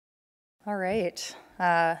All right.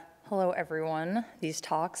 Hello, everyone. These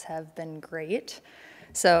talks have been great.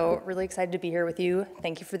 So really excited to be here with you.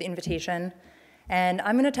 Thank you for the invitation. And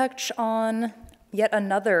I'm going to touch on yet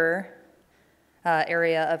another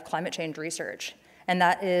area of climate change research, and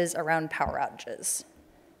that is around power outages.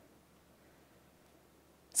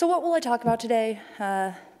 So what will I talk about today?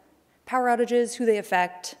 Power outages, who they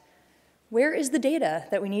affect. Where is the data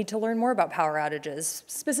that we need to learn more about power outages,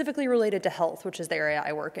 specifically related to health, which is the area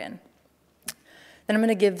I work in? Then I'm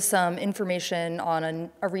going to give some information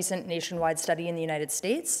on a recent nationwide study in the United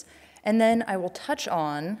States, and then I will touch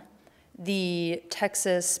on the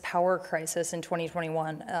Texas power crisis in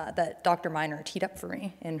 2021 that Dr. Miner teed up for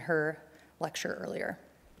me in her lecture earlier.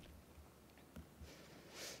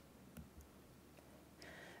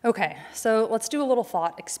 Okay, so let's do a little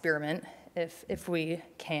thought experiment if we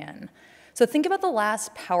can. So think about the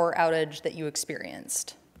last power outage that you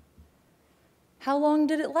experienced. How long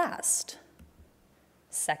did it last?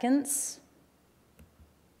 Seconds?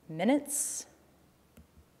 Minutes?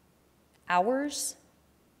 Hours?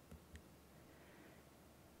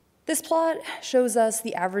 This plot shows us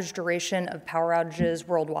the average duration of power outages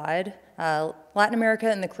worldwide. Latin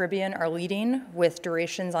America and the Caribbean are leading, with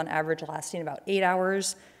durations on average lasting about 8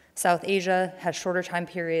 hours. South Asia has shorter time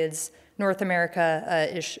periods. North America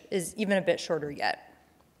is even a bit shorter yet.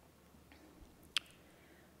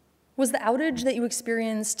 Was the outage that you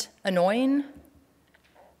experienced annoying?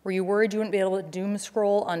 Were you worried you wouldn't be able to doom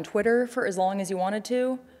scroll on Twitter for as long as you wanted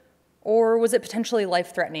to? Or was it potentially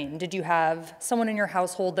life-threatening? Did you have someone in your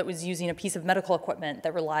household that was using a piece of medical equipment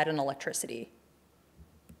that relied on electricity?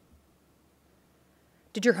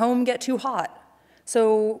 Did your home get too hot?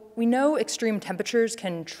 So we know extreme temperatures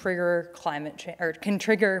can trigger climate change, or can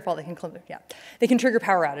trigger, well, they can trigger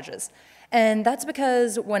power outages. And that's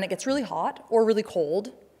because when it gets really hot or really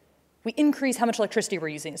cold, we increase how much electricity we're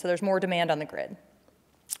using, so there's more demand on the grid.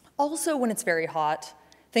 Also, when it's very hot,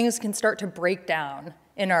 things can start to break down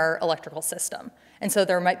in our electrical system. And so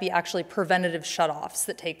there might be actually preventative shutoffs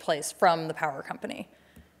that take place from the power company.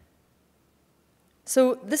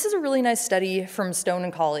 So this is a really nice study from Stone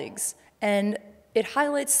and colleagues, and it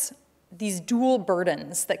highlights these dual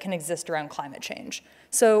burdens that can exist around climate change.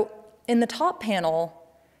 So in the top panel,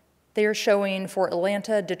 they are showing for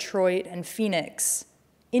Atlanta, Detroit, and Phoenix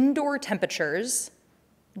indoor temperatures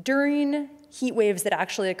during heat waves that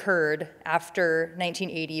actually occurred after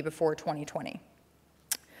 1980 before 2020.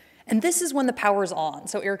 And this is when the power's on,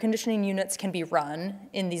 so air conditioning units can be run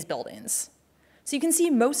in these buildings. So you can see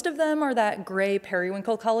most of them are that gray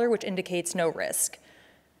periwinkle color, which indicates no risk.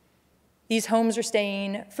 These homes are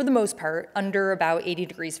staying, for the most part, under about 80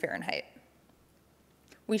 degrees Fahrenheit.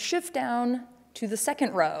 We shift down to the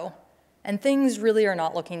second row, and things really are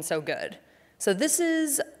not looking so good. So this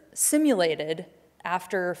is simulated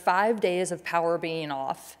after 5 days of power being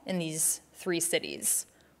off in these 3 cities,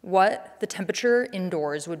 what the temperature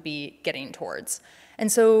indoors would be getting towards.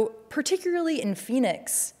 And so particularly in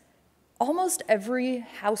Phoenix, almost every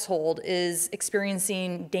household is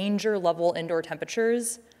experiencing danger level indoor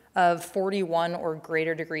temperatures of 41 or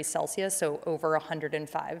greater degrees Celsius, so over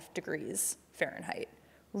 105 degrees Fahrenheit.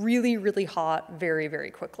 Really, really hot very,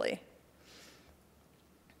 very quickly.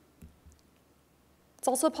 It's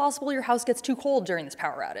also possible your house gets too cold during this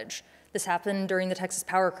power outage. This happened during the Texas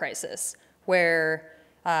power crisis, where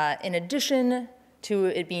in addition to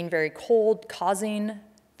it being very cold, causing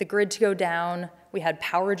the grid to go down, we had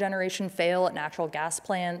power generation fail at natural gas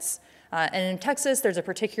plants. And in Texas, there's a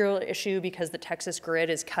particular issue because the Texas grid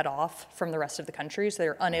is cut off from the rest of the country, so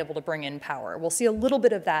they're unable to bring in power. We'll see a little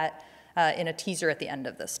bit of that in a teaser at the end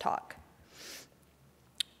of this talk.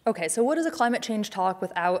 Okay, so what is a climate change talk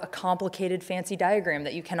without a complicated, fancy diagram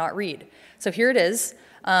that you cannot read? So here it is.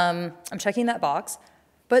 I'm checking that box.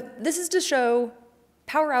 But this is to show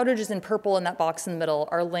power outages in purple in that box in the middle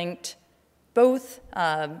are linked both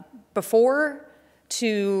before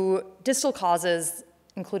to distal causes,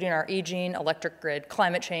 including our aging electric grid,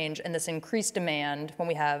 climate change, and this increased demand when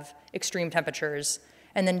we have extreme temperatures,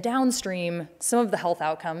 and then downstream, some of the health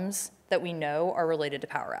outcomes that we know are related to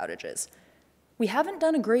power outages. We haven't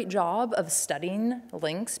done a great job of studying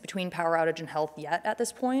links between power outage and health yet at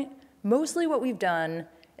this point. Mostly what we've done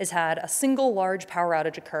is had a single large power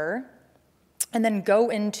outage occur and then go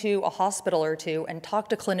into a hospital or two and talk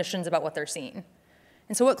to clinicians about what they're seeing.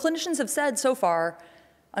 And so what clinicians have said so far,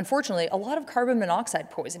 unfortunately, a lot of carbon monoxide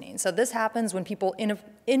poisoning. So this happens when people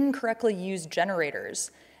incorrectly use generators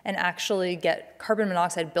and actually get carbon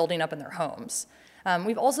monoxide building up in their homes.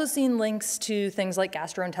 We've also seen links to things like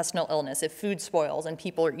gastrointestinal illness if food spoils and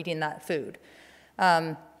people are eating that food.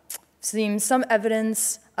 Seen some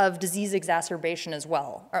evidence of disease exacerbation as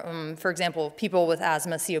well. For example, people with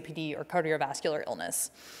asthma, COPD, or cardiovascular illness.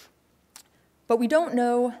 But we don't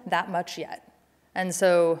know that much yet. And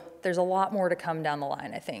so there's a lot more to come down the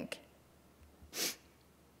line, I think.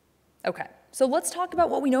 Okay, so let's talk about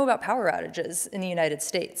what we know about power outages in the United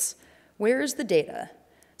States. Where's the data?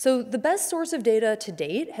 So the best source of data to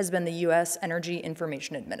date has been the US Energy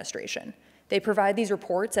Information Administration. They provide these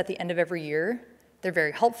reports at the end of every year. They're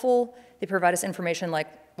very helpful. They provide us information like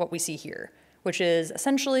what we see here, which is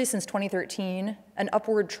essentially, since 2013, an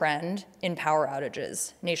upward trend in power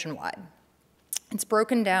outages nationwide. It's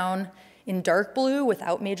broken down in dark blue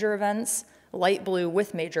without major events, light blue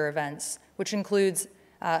with major events, which includes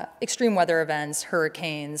extreme weather events,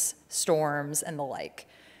 hurricanes, storms, and the like.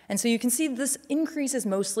 And so you can see this increase is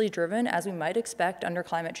mostly driven, as we might expect under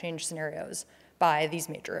climate change scenarios, by these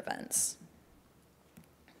major events.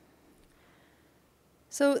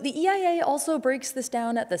 So the EIA also breaks this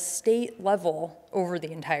down at the state level over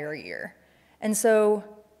the entire year. And so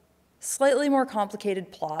slightly more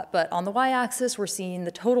complicated plot, but on the y-axis, we're seeing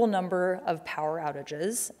the total number of power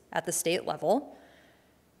outages at the state level.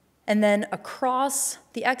 And then across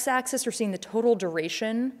the x-axis, we're seeing the total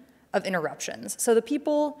duration of interruptions. So the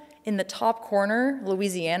people in the top corner,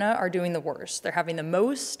 Louisiana, are doing the worst. They're having the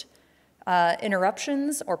most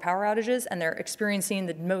interruptions or power outages, and they're experiencing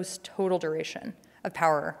the most total duration of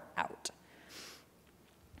power out.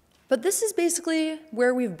 But this is basically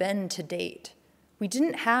where we've been to date. We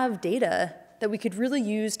didn't have data that we could really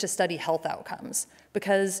use to study health outcomes,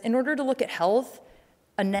 because in order to look at health,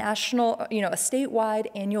 a statewide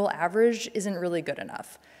annual average isn't really good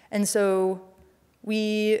enough. And so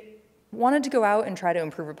we wanted to go out and try to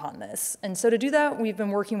improve upon this. And so to do that, we've been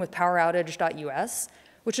working with poweroutage.us,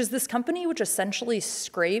 which is this company which essentially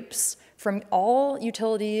scrapes from all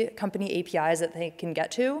utility company APIs that they can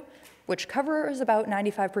get to, which covers about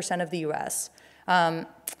 95% of the US.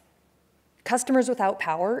 Customers without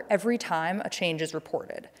power every time a change is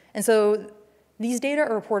reported. And so these data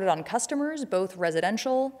are reported on customers, both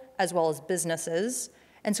residential as well as businesses.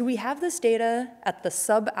 And so we have this data at the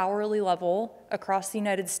sub-hourly level across the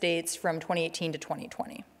United States from 2018 to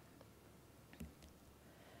 2020.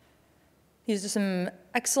 These are some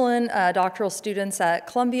excellent doctoral students at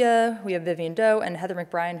Columbia. We have Vivian Doe and Heather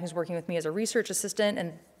McBrien, who's working with me as a research assistant,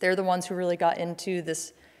 and they're the ones who really got into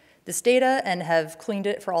this data and have cleaned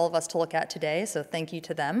it for all of us to look at today, so thank you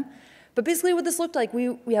to them. But basically what this looked like,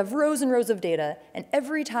 we have rows and rows of data, and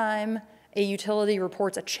every time a utility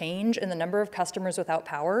reports a change in the number of customers without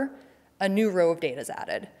power, a new row of data is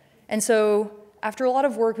added. And so after a lot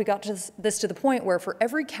of work, we got this to the point where for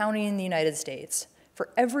every county in the United States, for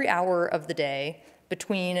every hour of the day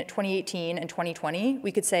between 2018 and 2020,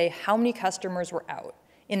 we could say how many customers were out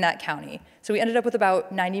in that county. So we ended up with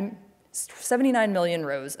about 79 million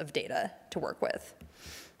rows of data to work with.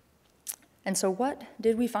 And so what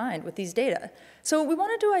did we find with these data? So we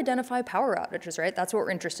wanted to identify power outages, right? That's what we're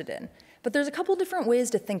interested in. But there's a couple different ways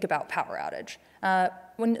to think about power outage.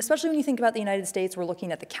 Especially when you think about the United States, we're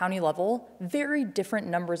looking at the county level. Very different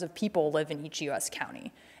numbers of people live in each US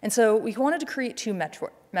county. And so we wanted to create two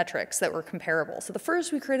metrics that were comparable. So the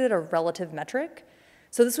first, we created a relative metric.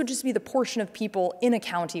 So this would just be the portion of people in a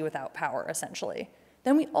county without power, essentially.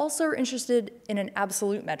 Then we also are interested in an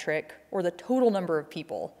absolute metric, or the total number of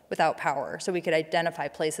people without power, so we could identify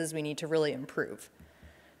places we need to really improve.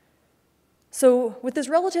 So with this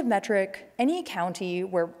relative metric, any county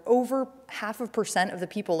where over 0.5% of the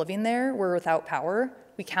people living there were without power,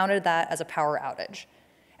 we counted that as a power outage.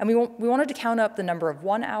 And we wanted to count up the number of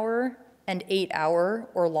 1 hour and 8 hour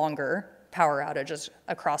or longer power outages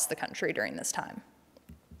across the country during this time.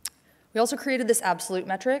 We also created this absolute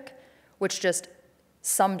metric, which just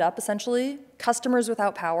summed up, essentially, customers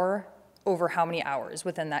without power over how many hours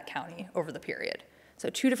within that county over the period. So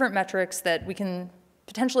two different metrics that we can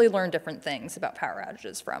potentially learn different things about power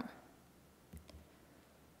outages from.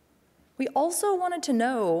 We also wanted to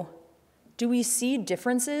know, do we see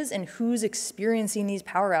differences in who's experiencing these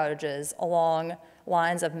power outages along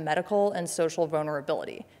lines of medical and social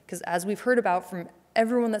vulnerability? Because as we've heard about from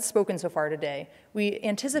everyone that's spoken so far today, we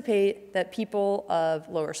anticipate that people of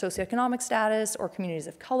lower socioeconomic status or communities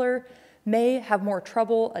of color may have more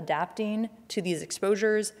trouble adapting to these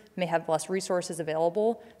exposures, may have less resources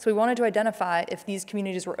available. So we wanted to identify if these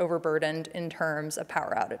communities were overburdened in terms of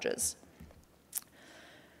power outages.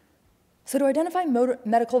 So to identify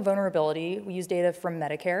medical vulnerability, we used data from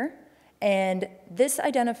Medicare, and this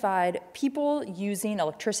identified people using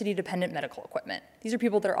electricity-dependent medical equipment. These are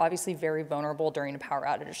people that are obviously very vulnerable during a power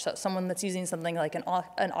outage. So someone that's using something like an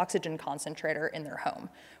oxygen concentrator in their home,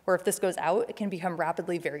 where if this goes out, it can become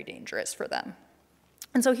rapidly very dangerous for them.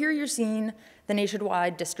 And so here you're seeing the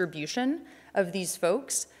nationwide distribution of these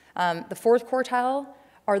folks. The fourth quartile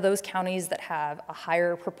are those counties that have a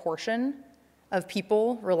higher proportion of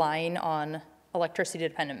people relying on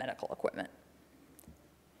electricity-dependent medical equipment.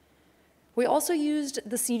 We also used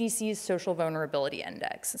the CDC's Social Vulnerability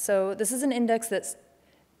Index. So this is an index that's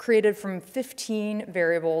created from 15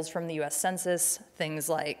 variables from the US Census, things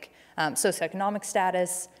like socioeconomic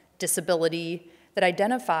status, disability, that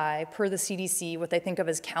identify, per the CDC, what they think of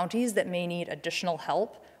as counties that may need additional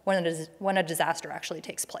help when a disaster actually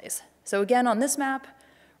takes place. So again, on this map,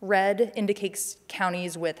 red indicates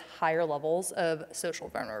counties with higher levels of social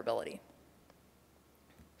vulnerability.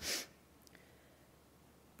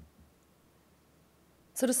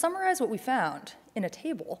 So to summarize what we found in a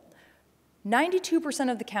table,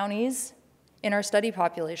 92% of the counties in our study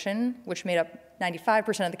population, which made up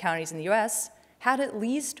 95% of the counties in the US, had at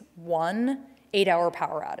least one 8-hour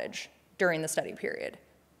power outage during the study period.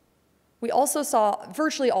 We also saw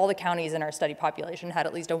virtually all the counties in our study population had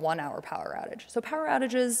at least a 1-hour power outage. So power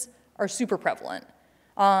outages are super prevalent.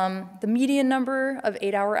 The median number of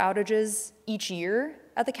 8-hour outages each year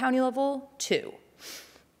at the county level, 2.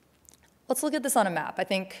 Let's look at this on a map, I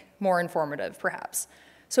think more informative perhaps.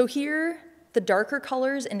 So here, the darker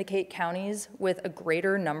colors indicate counties with a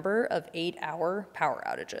greater number of 8-hour power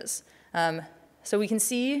outages. So we can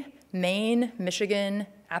see Maine, Michigan,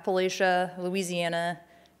 Appalachia, Louisiana,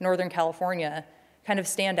 Northern California kind of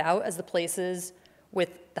stand out as the places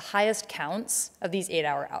with the highest counts of these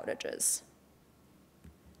 8-hour outages.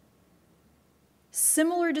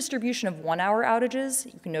 Similar distribution of 1-hour outages,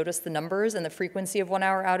 you can notice the numbers and the frequency of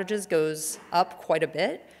 1-hour outages goes up quite a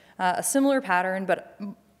bit. A similar pattern, but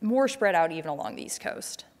more spread out even along the East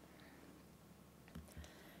Coast.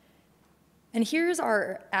 And here's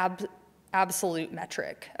our absolute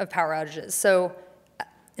metric of power outages. So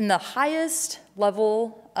in the highest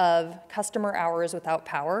level of customer hours without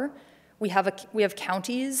power, we have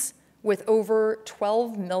counties with over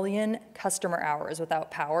 12 million customer hours without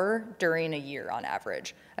power during a year on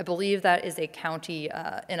average. I believe that is a county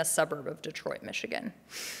in a suburb of Detroit, Michigan.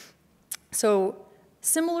 So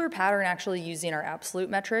similar pattern actually using our absolute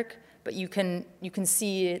metric, but you can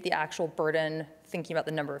see the actual burden thinking about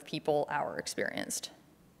the number of people hour experienced.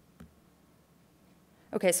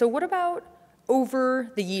 Okay, so what about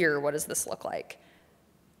over the year? What does this look like?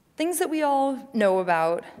 Things that we all know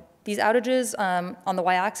about. These outages, on the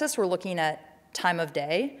y-axis, we're looking at time of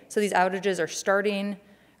day. So these outages are starting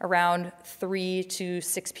around 3 to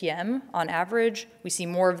 6 p.m. on average. We see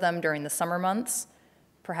more of them during the summer months,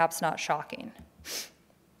 perhaps not shocking.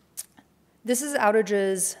 This is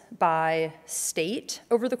outages by state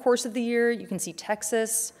over the course of the year. You can see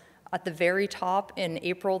Texas at the very top in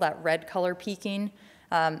April, that red color peaking.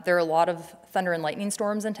 There are a lot of thunder and lightning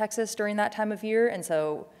storms in Texas during that time of year, and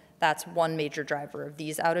so that's one major driver of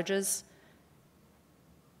these outages.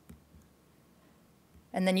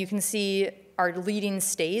 And then you can see our leading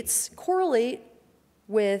states correlate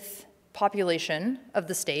with population of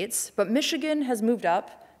the states, but Michigan has moved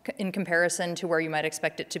up in comparison to where you might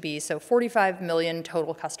expect it to be. So 45 million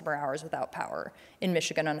total customer hours without power in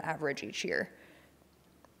Michigan on average each year.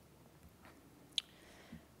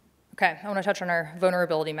 Okay, I want to touch on our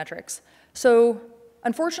vulnerability metrics. So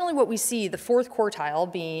unfortunately what we see, the fourth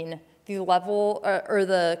quartile being the level, or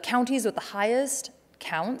the counties with the highest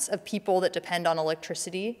counts of people that depend on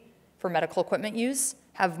electricity for medical equipment use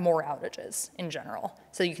have more outages in general.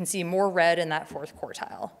 So you can see more red in that fourth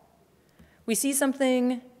quartile. We see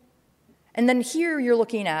something, and then here you're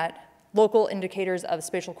looking at local indicators of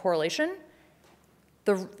spatial correlation.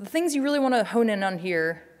 The things you really want to hone in on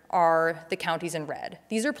here are the counties in red.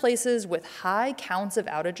 These are places with high counts of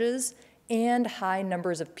outages and high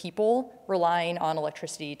numbers of people relying on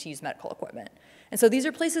electricity to use medical equipment. And so these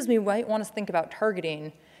are places we might want to think about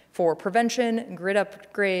targeting for prevention, grid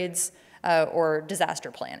upgrades, or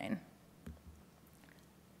disaster planning.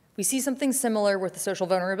 We see something similar with the Social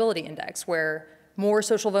Vulnerability Index, where more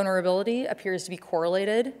social vulnerability appears to be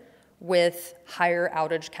correlated with higher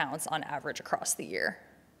outage counts on average across the year.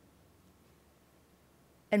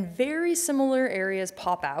 And very similar areas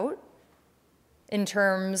pop out in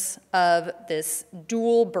terms of this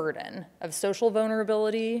dual burden of social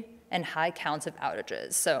vulnerability and high counts of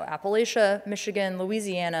outages. So Appalachia, Michigan,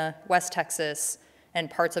 Louisiana, West Texas, and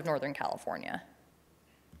parts of Northern California.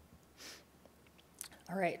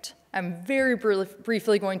 All right, I'm very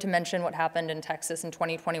briefly going to mention what happened in Texas in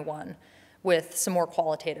 2021 with some more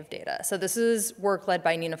qualitative data. So this is work led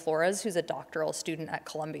by Nina Flores, who's a doctoral student at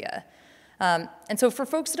Columbia. And so for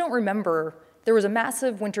folks who don't remember, there was a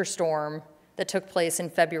massive winter storm that took place in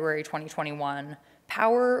February 2021.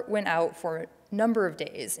 Power went out for number of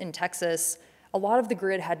days in Texas, a lot of the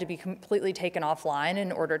grid had to be completely taken offline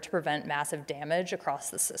in order to prevent massive damage across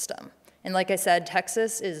the system. And like I said,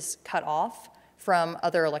 Texas is cut off from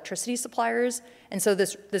other electricity suppliers, and so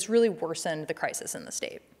this really worsened the crisis in the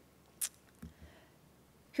state.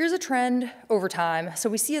 Here's a trend over time. So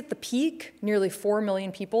we see at the peak, nearly 4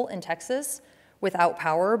 million people in Texas without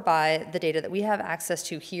power by the data that we have access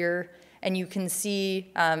to here. And you can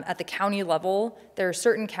see at the county level, there are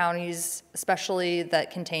certain counties, especially that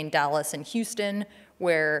contain Dallas and Houston,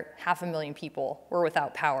 where 500,000 people were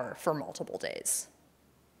without power for multiple days.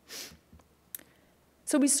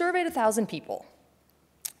 So we surveyed 1,000 people.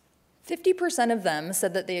 50% of them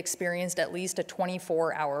said that they experienced at least a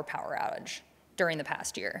 24-hour power outage during the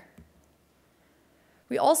past year.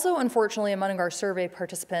 We also, unfortunately, among our survey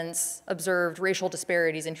participants, observed racial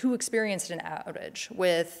disparities in who experienced an outage,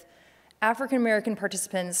 with African-American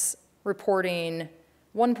participants reporting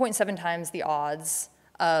 1.7 times the odds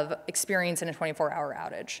of experiencing a 24-hour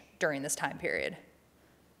outage during this time period.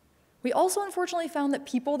 We also unfortunately found that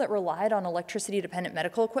people that relied on electricity-dependent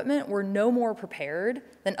medical equipment were no more prepared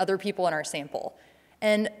than other people in our sample.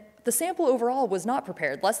 And the sample overall was not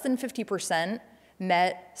prepared. Less than 50%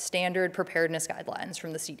 met standard preparedness guidelines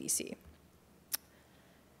from the CDC.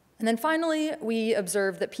 And then finally, we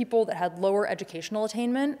observed that people that had lower educational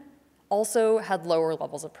attainment also had lower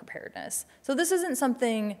levels of preparedness. So this isn't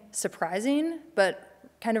something surprising, but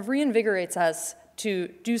kind of reinvigorates us to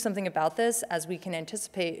do something about this as we can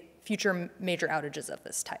anticipate future major outages of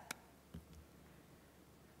this type.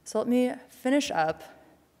 So let me finish up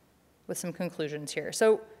with some conclusions here.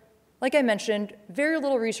 So like I mentioned, very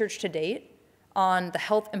little research to date on the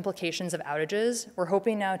health implications of outages. We're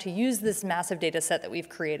hoping now to use this massive data set that we've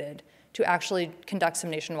created to actually conduct some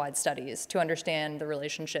nationwide studies to understand the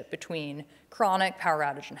relationship between chronic power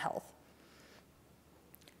outage and health.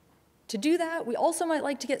 To do that, we also might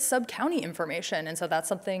like to get sub-county information, and so that's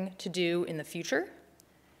something to do in the future.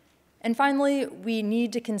 And finally, we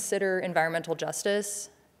need to consider environmental justice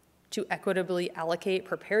to equitably allocate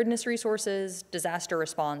preparedness resources, disaster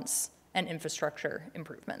response, and infrastructure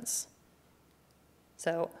improvements.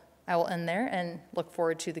 So I will end there and look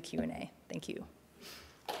forward to the Q&A. Thank you.